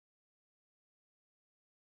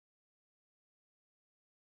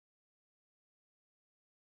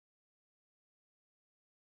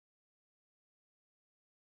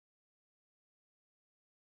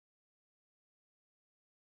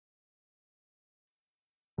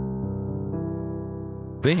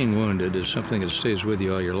Being wounded is something that stays with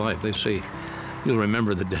you all your life. They say you'll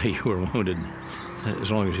remember the day you were wounded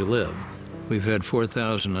as long as you live. We've had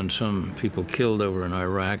 4,000 and some people killed over in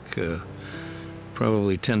Iraq,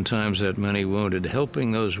 probably 10 times that many wounded.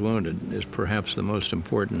 Helping those wounded is perhaps the most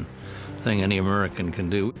important thing any American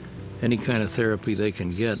can do. Any kind of therapy they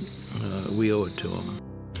can get, we owe it to them.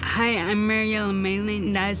 Hi, I'm Mariella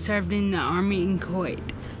Mayland. I served in the Army in Kuwait.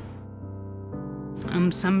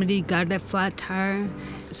 Somebody got a flat tire,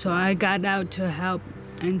 so I got out to help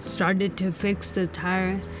and started to fix the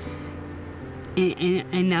tire.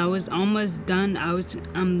 And I was almost done. I was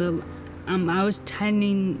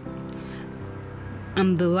tightening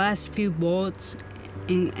the last few bolts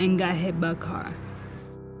and got hit by a car.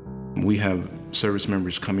 We have service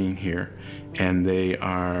members coming here, and they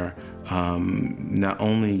are not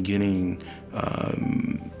only getting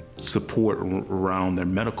support around their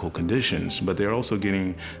medical conditions, but they're also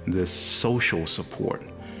getting this social support.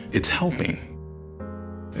 It's helping.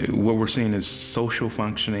 What we're seeing is social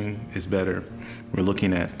functioning is better. We're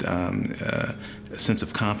looking at a sense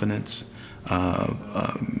of confidence.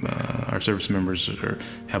 Our service members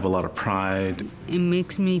have a lot of pride. It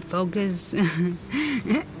makes me focus and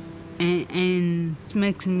it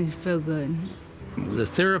makes me feel good. The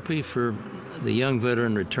therapy for the young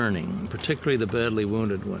veteran returning, particularly the badly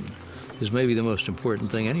wounded one, is maybe the most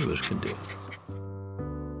important thing any of us can do.